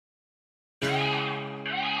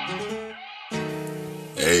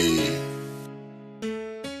Hey,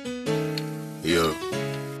 yo,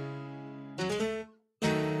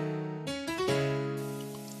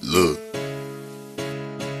 look,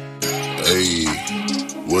 hey,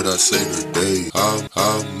 what I say today?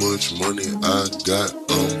 How much money I got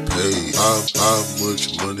unpaid? How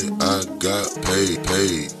much money I got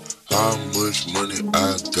paid? How much money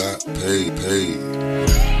I got paid?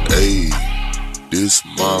 Hey, this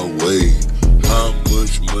my way. How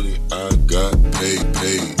much money I got paid?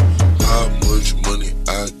 How much money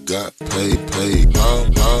I got paid? How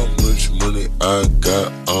much money I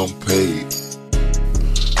got unpaid?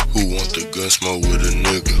 Who want the gun smoke with a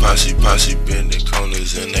nigga? Posse bending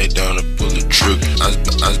corners and they down to pull the trigger.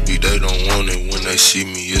 I speak, they don't want it. When they see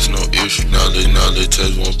me, it's no issue. Now they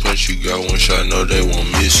test one punch, you got one shot, no they won't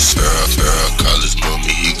miss. Farrah call his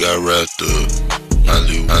mommy, he got wrapped up.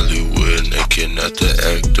 Hollywood and they kidnapped the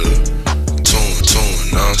actor.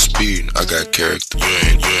 Tune, now I'm speeding, I got character. You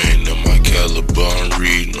ain't in my caliber, I'm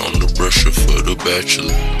reading on the brochure for the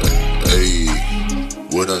bachelor. Hey,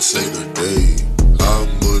 what I say today? How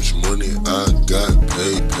much money I got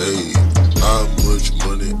paid? How much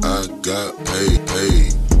money I got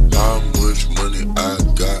paid? How much money I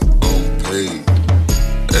got unpaid?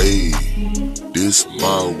 Hey, this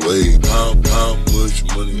my way. How much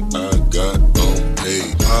money I got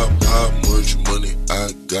unpaid? How much money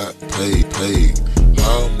I got paid?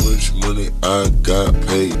 How much money I got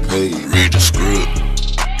paid? Read the script,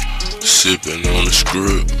 sipping on the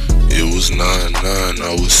script. It was 9-9,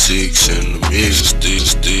 I was 6 in the mix.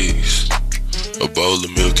 Sticks, a bowl of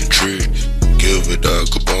milk and tricks. Give a dog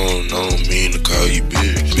a bone, I don't mean to call you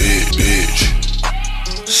bitch.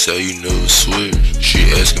 Say you never switch. She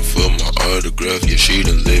asking for my autograph, yeah, she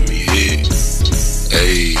done let me hit.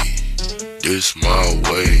 Ayy, this my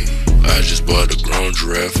way. I just bought a grown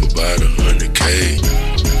giraffe for about 100K.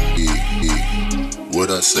 What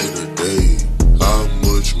I say today? How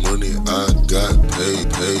much money I got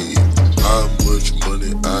paid? How much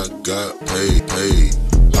money I got paid?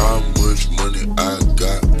 How much money I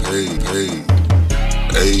got paid?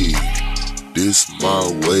 Ayy, this my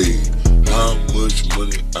way. How much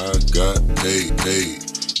money I got paid?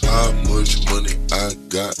 How much money I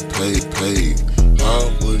got paid? How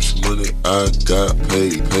much money I got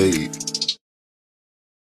paid?